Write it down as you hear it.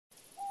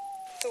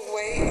The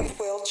Way of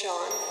Will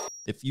John.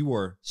 If you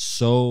were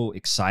so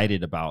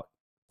excited about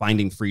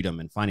finding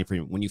freedom,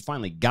 when you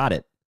finally got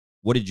it,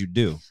 what did you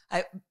do?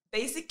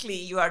 Basically,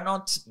 you are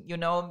not,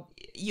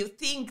 you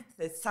think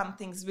that some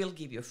things will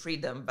give you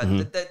freedom, but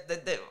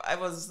I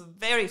was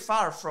very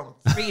far from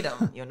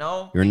freedom,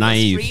 You're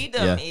naive.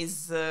 Freedom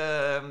is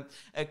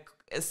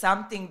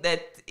something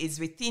that is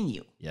within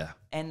you. Yeah.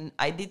 And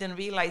I didn't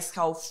realize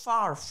how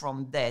far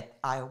from that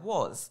I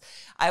was.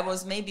 I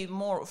was maybe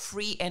more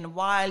free and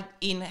wild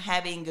in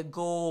having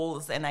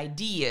goals and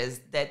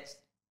ideas that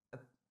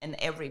an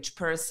average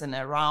person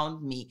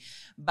around me.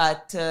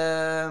 But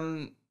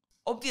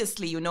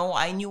obviously,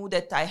 I knew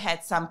that I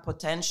had some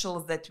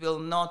potentials that will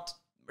not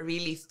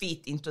really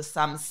fit into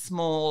some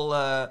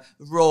small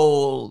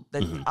role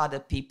that other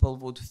people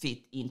would fit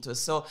into.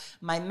 So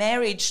my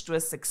marriage to a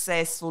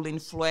successful,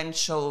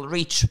 influential,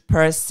 rich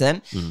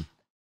person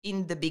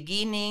in the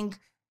beginning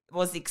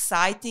was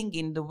exciting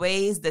in the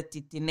ways that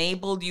it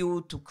enabled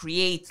you to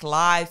create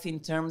life in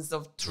terms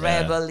of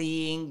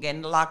traveling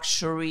and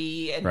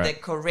luxury and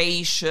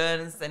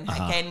decorations and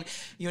again,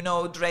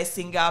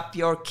 dressing up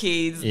your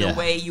kids the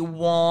way you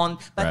want.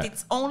 But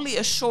it's only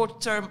a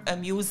short-term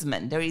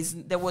amusement.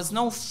 There was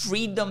no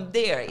freedom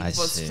there. It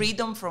was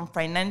freedom from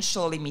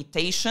financial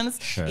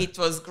limitations. Sure. It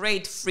was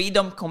great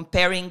freedom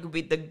comparing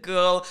with the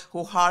girl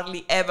who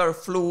hardly ever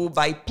flew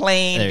by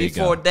plane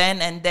before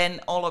then. And then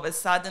all of a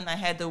sudden I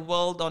had the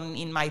world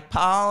in my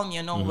palm,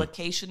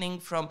 vacationing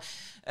from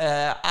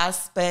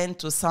Aspen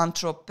to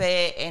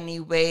Saint-Tropez,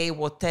 anyway,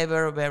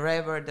 whatever,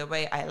 wherever, the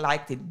way I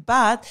liked it.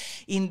 But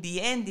in the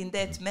end, in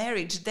that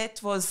marriage,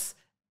 that was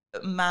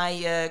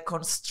my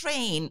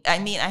constraint. I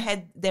mean,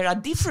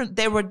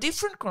 there were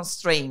different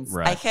constraints.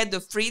 Right. I had the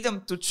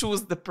freedom to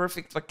choose the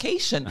perfect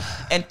vacation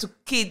and to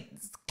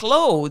kids'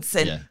 clothes,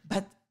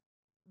 but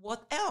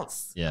what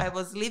else? Yeah. I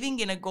was living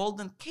in a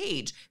golden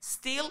cage,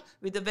 still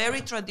with a very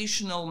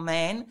traditional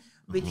man,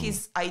 with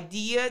his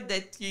idea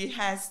that he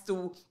has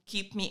to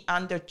keep me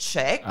under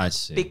check. I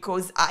see.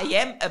 Because I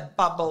am a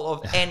bubble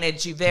of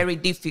energy, very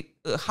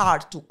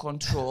hard to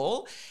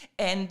control.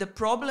 And the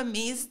problem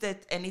is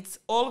that, and it's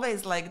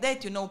always like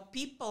that,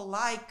 people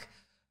like,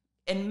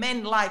 and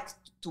men like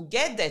to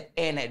get that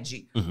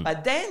energy,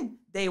 but then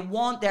they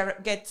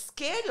get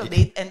scared of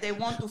it and they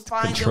want to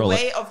find a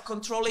way of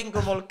controlling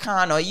a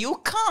volcano. You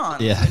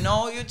can't,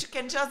 you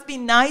can just be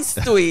nice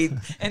to it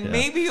and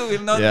maybe you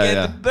will not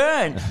get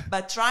burned,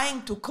 but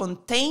trying to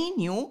contain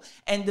you,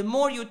 and the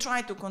more you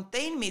try to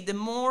contain me, the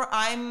more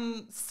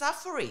I'm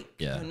suffering,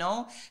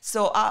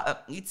 So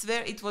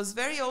it was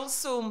very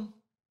also,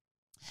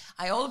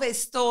 I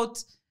always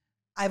thought,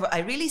 I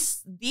really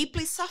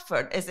deeply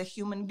suffered as a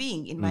human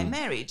being in my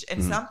marriage.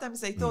 And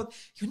sometimes I thought,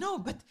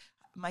 but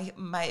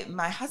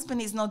my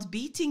husband is not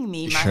beating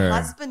me. My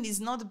husband is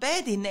not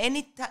bad in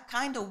any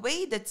kind of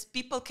way that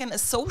people can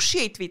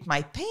associate with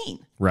my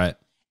pain. Right.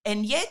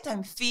 And yet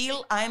I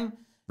feel I'm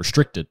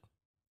restricted.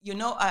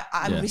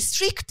 I'm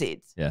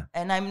restricted,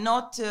 and I'm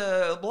not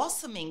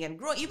blossoming and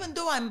growing. Even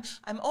though I'm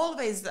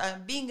always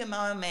being a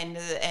mom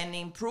and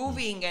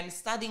improving and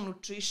studying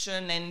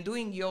nutrition and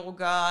doing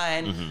yoga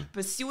and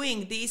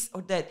pursuing this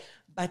or that.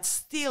 But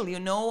still,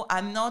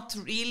 I'm not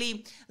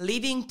really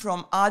living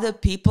from other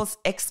people's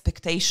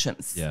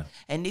expectations. Yeah.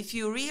 And if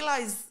you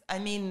realize,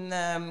 when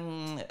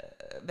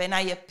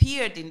I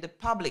appeared in the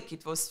public,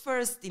 it was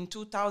first in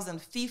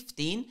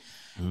 2015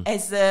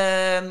 as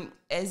a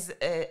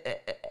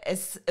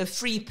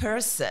free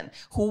person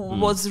who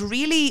was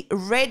really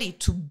ready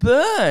to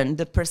burn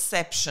the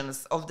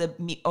perceptions of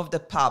the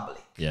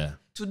public. Yeah.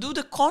 To do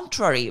the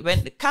contrary,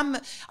 when they come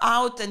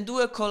out and do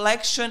a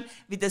collection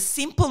with a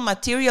simple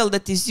material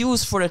that is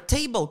used for a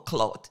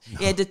tablecloth.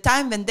 At the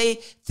time when they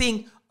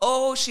think,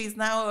 oh, she's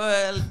now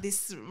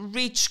this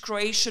rich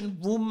Croatian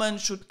woman,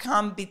 should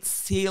come with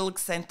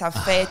silks and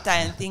taffeta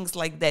and things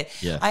like that.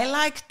 Yeah. I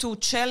like to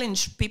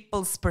challenge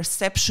people's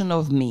perception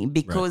of me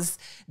because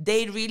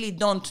they really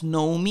don't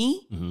know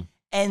me,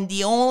 and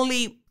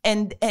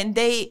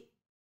they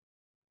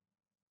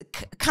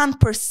can't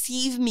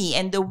perceive me,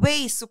 and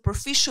the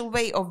superficial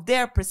way of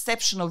their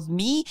perception of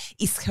me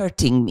is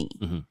hurting me.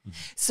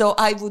 So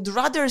I would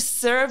rather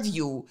serve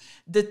you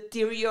the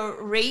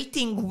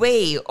deteriorating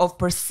way of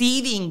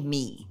perceiving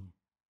me,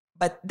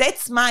 but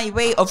that's my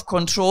way of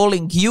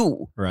controlling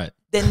you,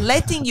 than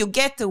letting you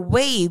get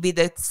away with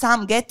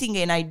getting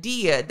an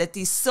idea that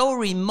is so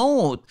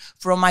remote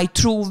from my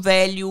true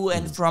value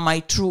and from my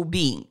true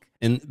being.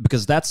 And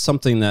because that's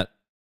something that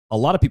a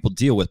lot of people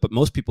deal with, but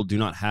most people do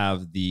not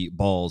have the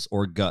balls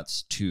or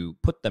guts to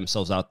put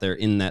themselves out there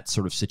in that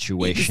sort of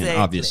situation,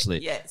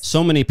 obviously. Yes.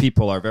 So many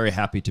people are very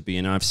happy to be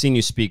in. I've seen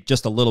you speak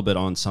just a little bit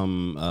on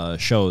some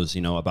shows,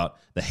 about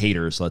the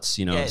haters, let's,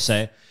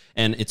 say.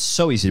 And it's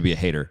so easy to be a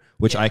hater,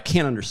 which I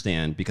can't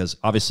understand, because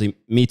obviously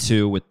me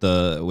too, with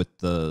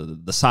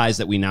the size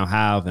that we now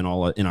have and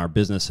all in our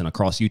business and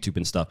across YouTube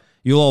and stuff,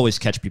 you'll always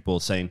catch people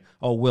saying,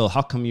 "Oh, Will,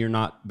 how come you're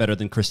not better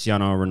than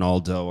Cristiano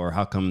Ronaldo?" Or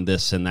how come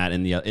this and that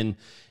and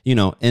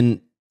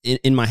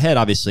in my head,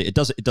 obviously it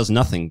does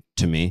nothing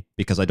to me,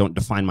 because I don't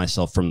define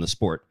myself from the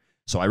sport.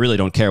 So I really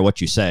don't care what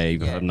you say,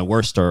 I'm the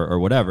worst or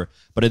whatever.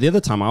 But at the other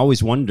time, I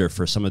always wonder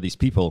for some of these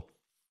people,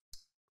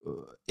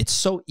 it's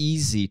so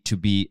easy to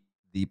be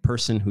the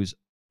person who's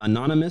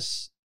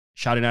anonymous,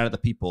 shouting out at the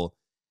people.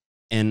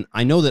 And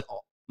I know that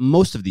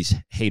most of these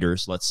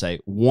haters, let's say,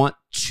 want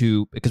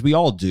to, because we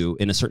all do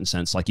in a certain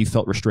sense, like you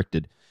felt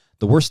restricted.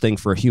 The worst thing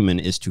for a human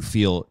is to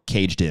feel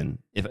caged in.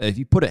 If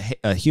you put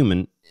a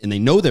human and they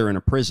know they're in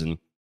a prison,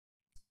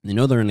 they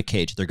know they're in a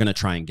cage, they're going to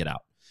try and get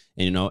out.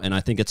 And, you know, and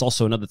I think it's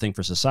also another thing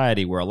for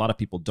society where a lot of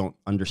people don't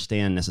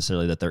understand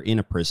necessarily that they're in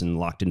a prison,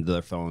 locked into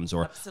their phones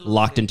or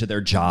locked into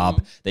their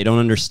job. They don't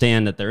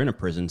understand that they're in a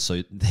prison,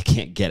 so they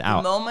can't get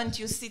out. The moment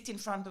you sit in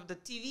front of the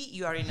TV,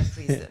 you are in a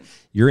prison.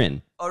 You're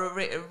in. Or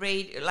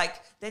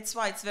like, that's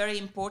why it's very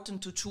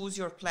important to choose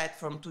your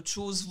platform, to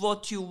choose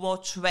what you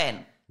watch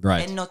when.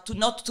 Right. And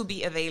not to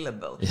be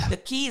available. Yeah. The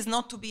key is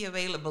not to be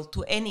available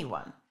to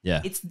anyone.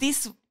 Yeah. It's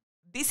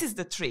this is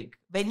the trick.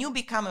 When you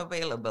become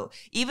available,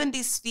 even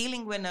this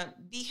feeling when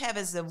we have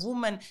as a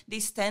woman,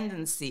 this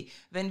tendency,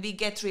 when we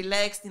get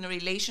relaxed in a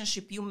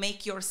relationship, you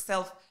make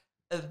yourself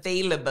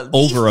available.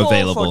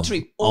 Over-available.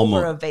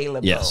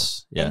 Over-available.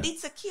 Yes. Yeah. And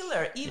it's a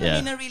killer, even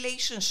in a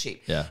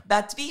relationship. Yeah.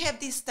 But we have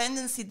this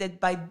tendency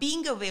that by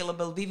being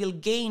available, we will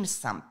gain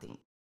something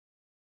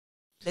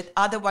that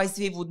otherwise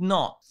we would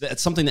not.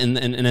 That's something, and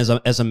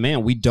as a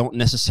man, we don't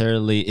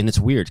necessarily, and it's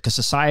weird because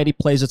society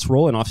plays its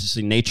role, and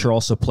obviously nature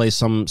also plays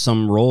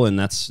some role, and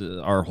that's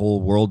our whole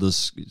world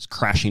is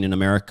crashing in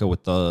America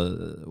with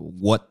the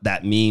what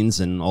that means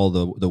and all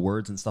the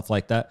words and stuff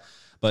like that.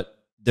 But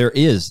there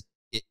is,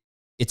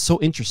 it's so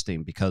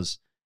interesting because,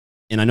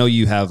 and I know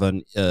you have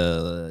an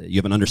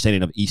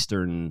understanding of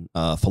Eastern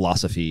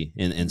philosophy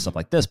and stuff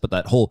like this, but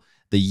that whole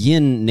the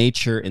yin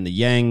nature and the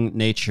yang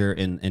nature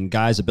and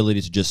guys' ability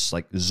to just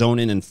like zone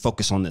in and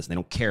focus on this. They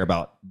don't care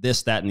about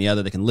this, that, and the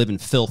other. They can live in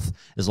filth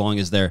as long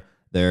as they're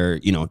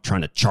you know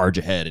trying to charge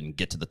ahead and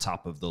get to the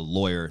top of the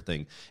lawyer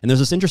thing. And there's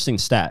this interesting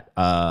stat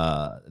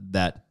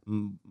that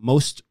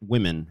most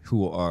women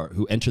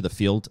who enter the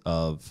field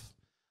of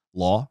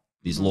law,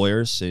 these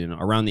lawyers, you know,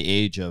 around the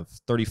age of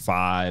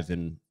 35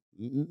 and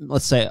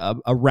let's say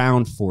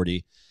around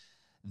 40,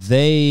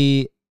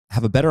 they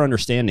have a better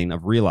understanding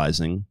of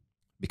realizing,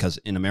 because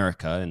in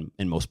America and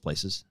in most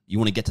places, you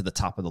want to get to the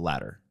top of the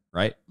ladder,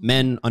 right?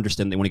 Men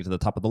understand they want to get to the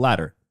top of the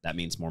ladder. That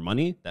means more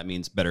money. That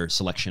means better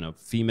selection of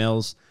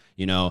females,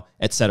 you know,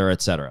 et cetera,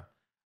 et cetera.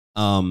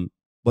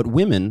 But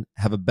women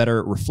have a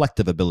better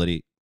reflective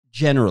ability,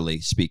 generally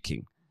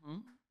speaking.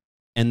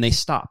 And they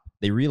stop.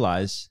 They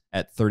realize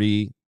at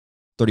 30,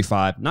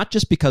 35, not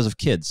just because of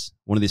kids.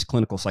 One of these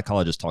clinical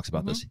psychologists talks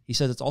about this. He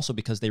says it's also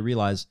because they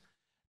realize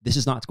this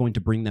is not going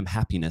to bring them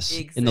happiness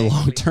in the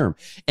long term.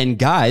 And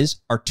guys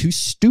are too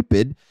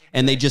stupid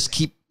and they just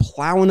keep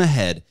plowing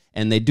ahead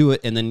and they do it.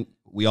 And then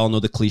we all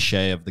know the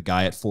cliche of the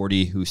guy at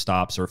 40 who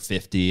stops, or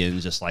 50 and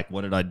just like,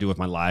 what did I do with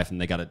my life?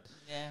 And they got to,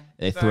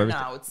 they throw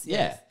burnouts.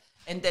 Yes.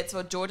 And that's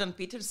what Jordan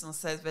Peterson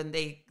says when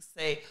they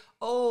say,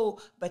 oh,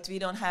 but we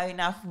don't have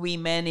enough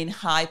women in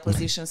high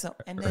positions.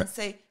 And then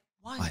say,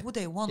 why would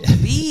I want to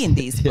be in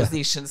these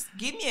positions?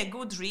 Give me a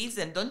good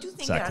reason. Don't you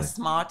think they are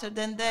smarter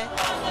than that?